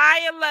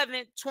July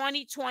 11th,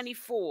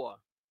 2024.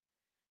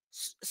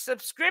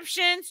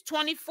 Subscriptions,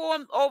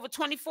 over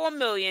 24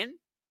 million.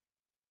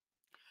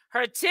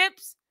 Her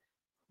tips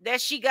that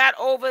she got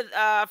over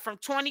from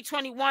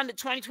 2021 to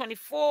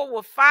 2024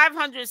 were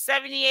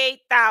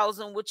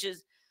 578,000, which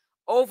is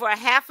over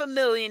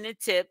 $500,000 in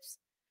tips.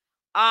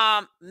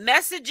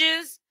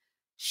 Messages,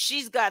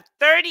 she's got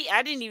 30.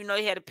 I didn't even know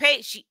you had to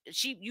pay.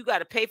 You got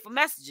to pay for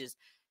messages,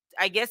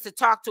 I guess, to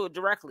talk to her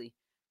directly.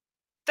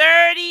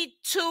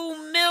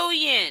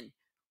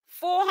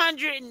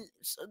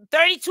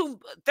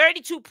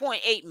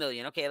 32.8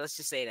 million. Okay, let's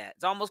just say that.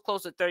 It's almost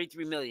close to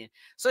 33 million.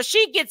 So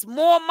she gets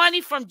more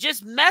money from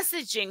just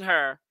messaging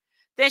her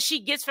than she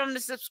gets from the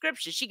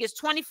subscription. She gets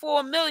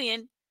 24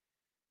 million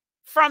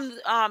from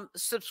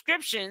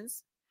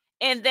subscriptions,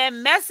 and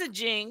then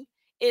messaging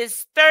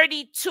is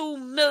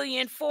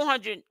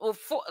 32,400,000, or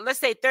let's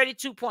say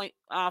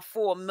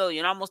 32.4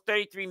 million, almost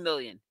 33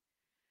 million,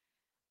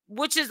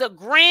 which is a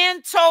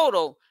grand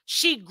total.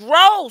 She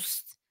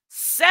grossed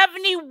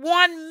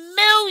 71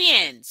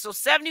 million. So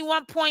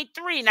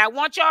 71.3. Now I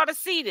want y'all to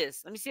see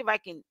this. Let me see if I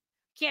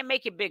can't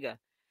make it bigger.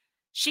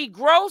 She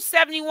grossed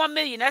 71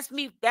 million.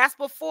 That's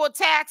before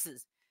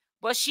taxes.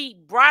 But she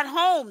brought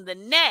home, the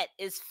net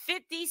is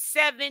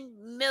 $57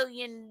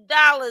 million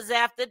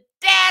after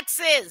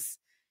taxes.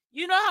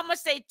 You know how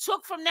much they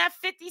took from that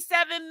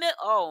 57 million?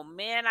 Oh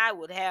man, I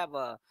would have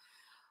I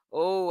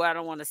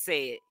don't want to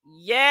say it.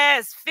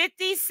 Yes,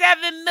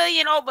 57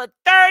 million over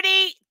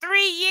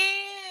 33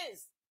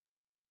 years.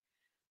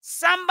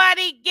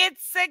 Somebody get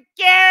security.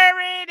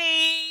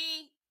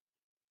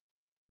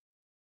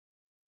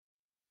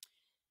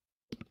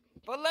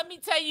 But let me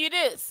tell you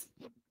this.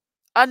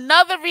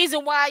 Another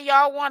reason why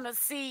y'all want to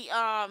see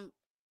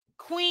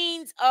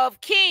Queens of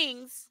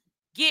Kings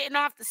getting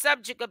off the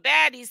subject of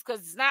baddies,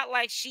 because it's not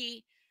like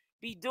she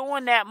be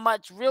doing that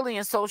much really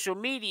in social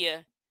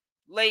media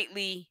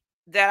lately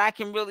that I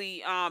can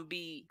really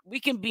we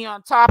can be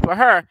on top of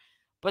her.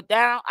 But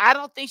I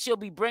don't think she'll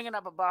be bringing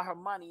up about her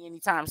money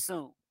anytime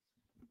soon.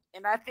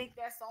 And I think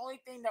that's the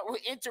only thing that will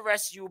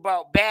interest you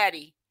about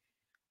baddie,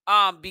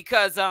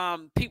 because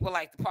people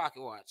like the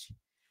pocket watch.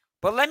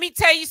 But let me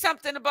tell you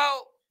something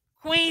about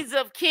Queens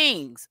of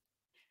Kings.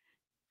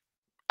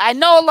 I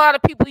know a lot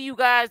of you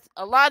guys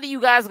are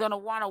going to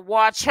want to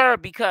watch her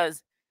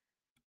because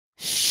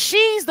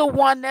she's the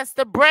one that's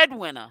the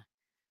breadwinner.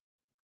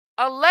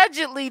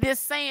 Allegedly, they're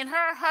saying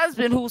her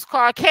husband, who's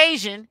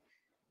Caucasian,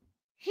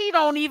 he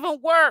don't even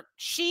work.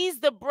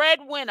 She's the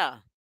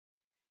breadwinner.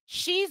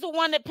 She's the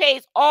one that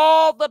pays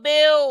all the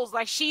bills.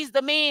 Like, she's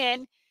the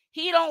man.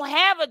 He don't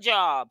have a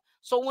job.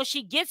 So when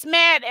she gets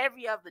mad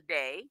every other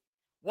day,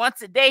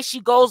 once a day, she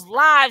goes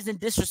lives and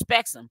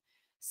disrespects him.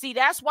 See,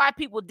 that's why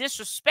people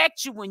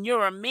disrespect you when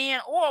you're a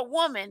man or a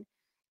woman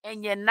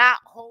and you're not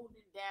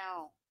holding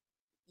down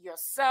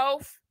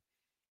yourself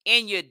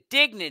and your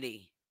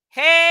dignity.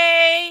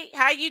 Hey,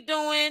 how you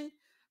doing,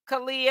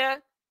 Kalia?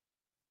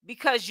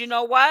 Because you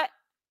know what?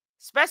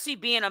 Especially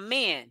being a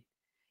man,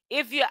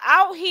 if you're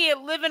out here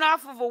living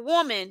off of a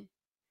woman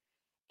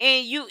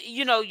and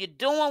you know you're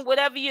doing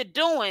whatever you're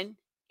doing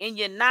and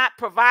you're not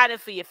providing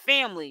for your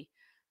family,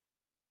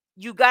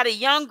 you got a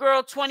young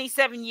girl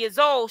 27 years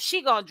old,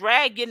 she gonna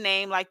drag your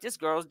name like this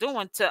girl's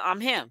doing to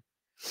him.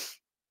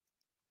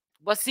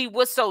 But see,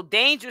 what's so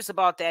dangerous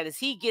about that is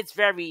he gets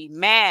very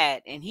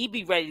mad and he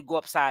be ready to go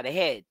upside the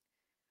head.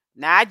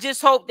 Now I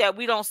just hope that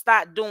we don't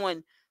start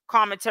doing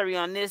commentary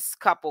on this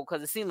couple,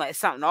 because it seems like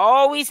something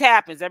always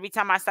happens every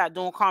time I start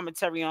doing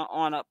commentary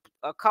on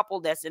a couple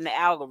that's in the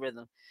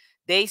algorithm.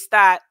 They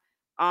start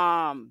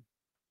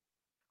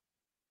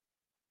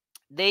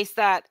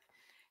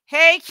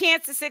hey,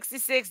 Cancer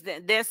 66,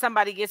 then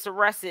somebody gets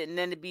arrested, and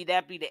then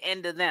that be the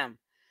end of them.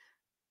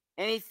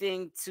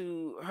 Anything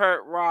to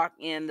hurt Rock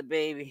and the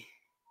baby.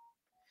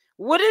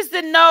 What is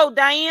the no?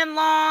 Diane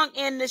Long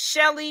and the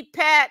Shelly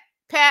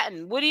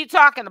Patton. What are you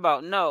talking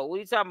about? No, what are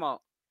you talking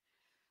about?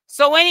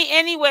 So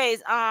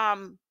anyways, yeah,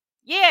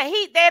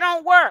 they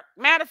don't work.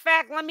 Matter of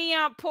fact, let me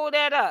pull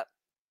that up.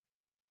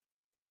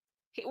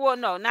 Well,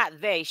 no, not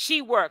they.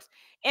 She works.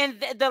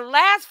 And the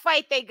last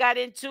fight they got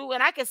into,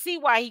 and I can see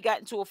why he got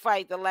into a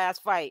fight, the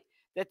last fight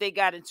that they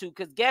got into,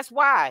 because guess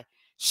why?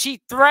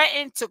 She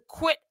threatened to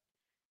quit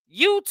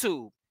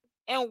YouTube.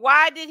 And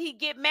why did he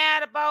get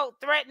mad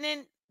about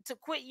threatening to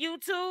quit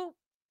YouTube?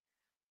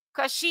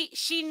 Because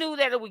she knew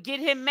that it would get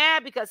him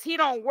mad because he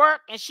don't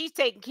work and she's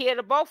taking care of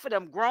the both of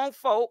them grown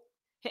folk,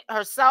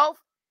 herself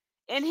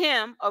and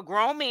him, a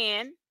grown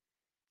man.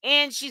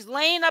 And she's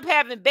laying up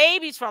having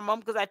babies from him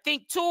because I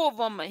think 2 of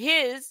them are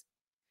his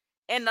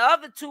and the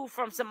other 2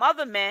 from some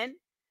other men.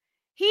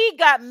 He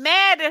got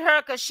mad at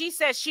her because she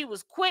said she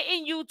was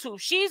quitting YouTube.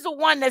 She's the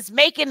one that's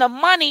making the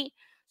money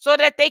so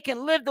that they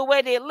can live the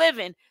way they're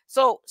living.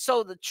 So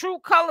the true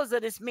colors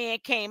of this man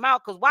came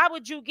out. Because why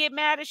would you get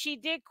mad if she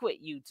did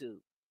quit YouTube?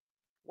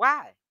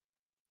 Why?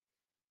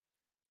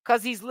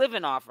 Because he's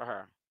living off of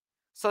her.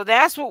 So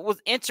that's what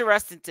was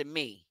interesting to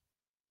me.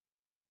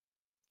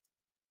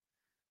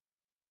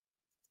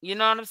 You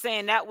know what I'm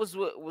saying? That was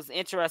what was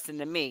interesting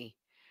to me.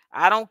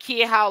 I don't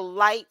care how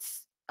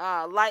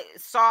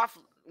soft.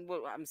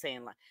 What I'm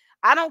saying, like,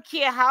 I don't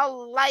care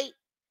how light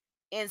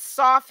and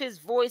soft his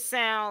voice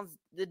sounds.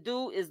 The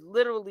dude is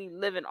literally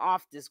living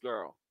off this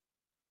girl.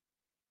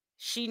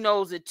 She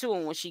knows it too,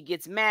 and when she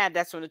gets mad,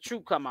 that's when the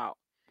truth come out.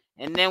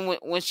 And then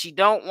when she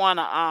don't want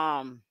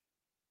to,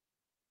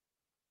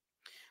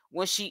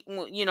 when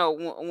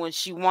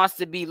she wants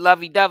to be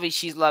lovey-dovey,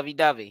 she's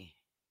lovey-dovey.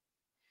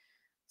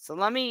 So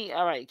let me,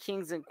 all right,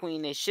 Kings and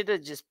Queen, they should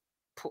have just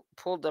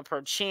pulled up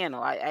her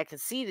channel. I can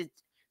see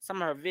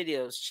some of her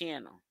videos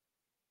channel.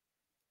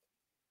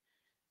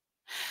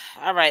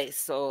 All right,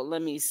 so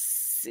let me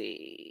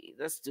see.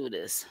 Let's do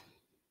this.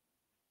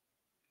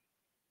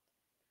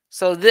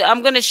 So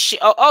I'm going to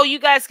oh, you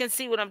guys can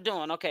see what I'm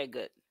doing. Okay,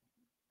 good.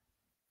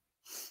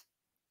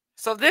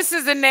 So this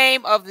is the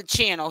name of the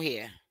channel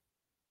here.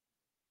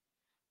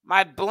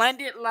 My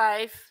Blended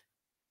Life.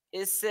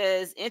 It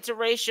says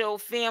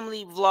Interracial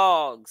Family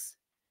Vlogs.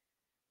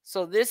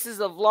 So this is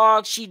a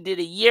vlog she did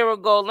a year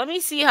ago. Let me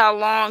see how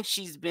long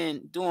she's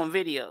been doing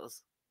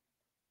videos.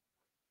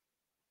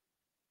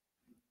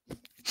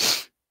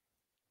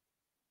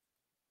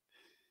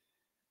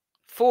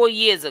 Four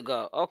years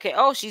ago. Okay.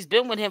 Oh, she's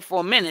been with him for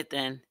a minute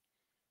then.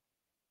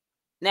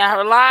 Now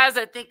her lives,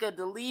 I think, are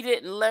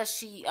deleted unless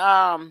she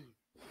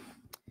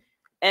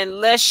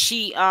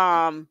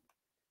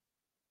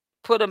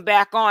put them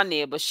back on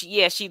there. But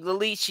she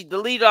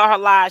deleted all her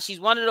lives.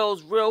 She's one of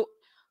those real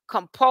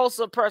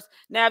compulsive person.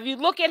 Now, if you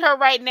look at her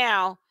right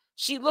now,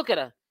 look at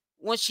her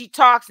when she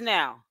talks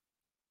now.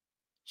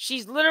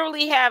 She's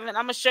literally having, I'm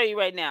gonna show you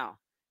right now.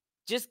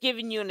 Just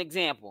giving you an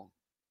example.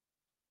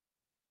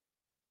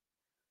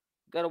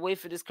 Gotta wait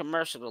for this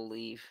commercial to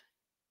leave.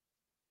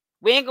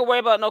 We ain't gonna worry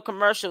about no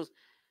commercials.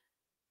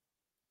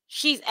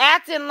 She's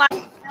acting like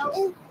this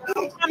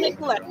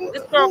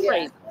girl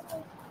crazy.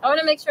 I want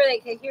to make sure they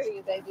can hear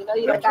you, baby. You know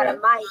you don't got a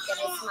mic and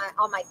it's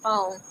on my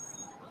phone.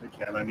 I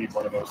can. I need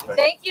one of those things.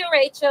 Thank you,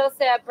 Rachel.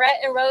 Said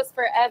Brett and Rose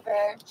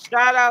forever.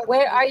 Shout out.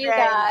 Where are you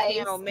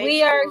guys?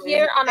 We are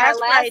here on our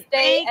last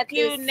day at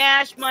this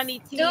Nash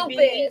Money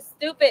TV.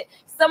 Stupid.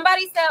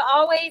 Somebody said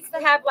always to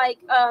have like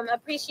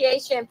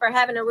appreciation for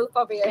having a roof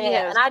over your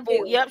head, and I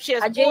do. Yep,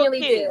 I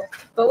genuinely do.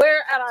 But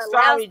we're at our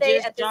last day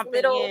at this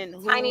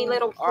tiny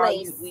little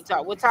place.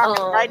 We're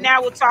talking right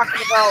now. We're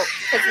talking about.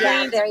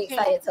 Yeah, I'm very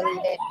excited to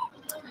leave it.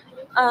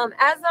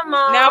 As a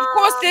mom, now of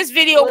course this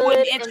video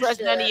wouldn't interest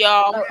none of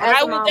y'all.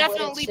 I would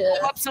definitely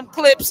pull up some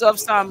clips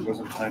of some,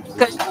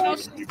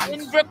 because she's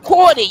been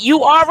recorded.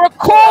 You are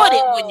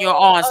recorded when you're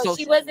on. So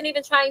she wasn't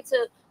even trying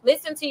to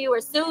listen to you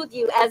or soothe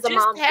you as a Just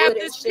mom have would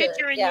and this should.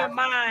 picture in your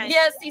mind.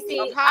 Yes, CC.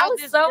 Of how I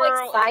was this so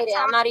girl is excited.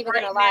 I'm not even talking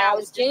gonna right lie. I now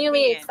was with this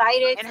genuinely man,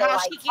 excited and to how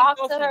like she can talk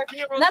go to from her.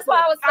 0 And that's to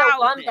why I was so 1,000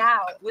 bummed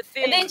out.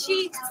 within And then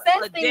she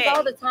a says things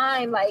all day the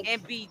time, like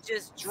and be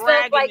just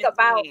stuff dragging like this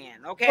about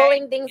man, okay?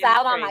 pulling things It is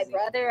out on my crazy.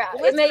 brother.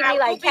 But It listen, made me I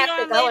will like be have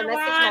to on go and later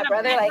message my on. I'm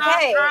brother, getting like,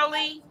 off hey,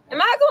 early.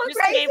 am I going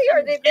Just came crazy from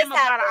or the did this gym about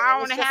happen? an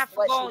hour And and it's a just half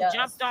what ago she and does.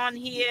 jumped on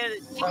here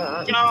to teach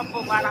y'all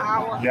for about an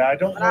hour. Yeah, I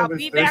don't But know. I'll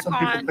There's, be there's back some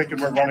people on. thinking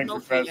we're running No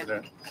for fear.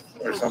 president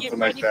or So get something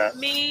like ready that. for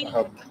me.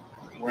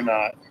 We're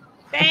not.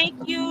 Thank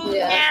you,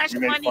 Yeah. Cash We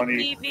make Money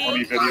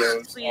funny TV.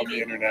 videos on the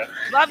Sweetie. internet.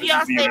 Love This y'all.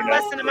 is the Stay internet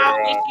blessed in the mouth.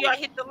 Make where sure y'all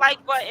hit the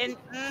like button.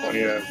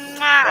 plenty of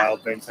Mwah.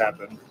 wild things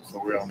happen.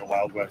 So we're on the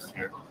Wild West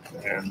here,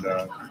 and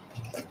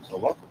so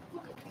welcome.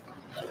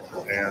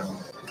 And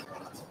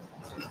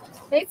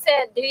They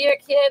said, do your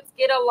kids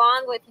get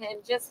along with him?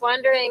 Just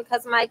wondering,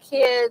 because my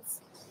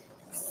kids,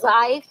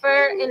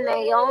 Cypher and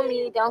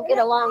Naomi, don't get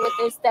along with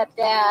their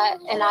stepdad,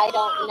 and I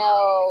don't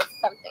know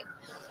something.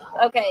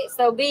 Okay,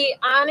 so be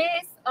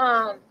honest,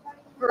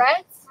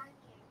 Brett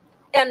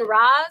and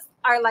Roz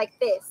are like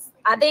this.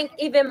 I think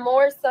even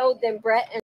more so than Brett and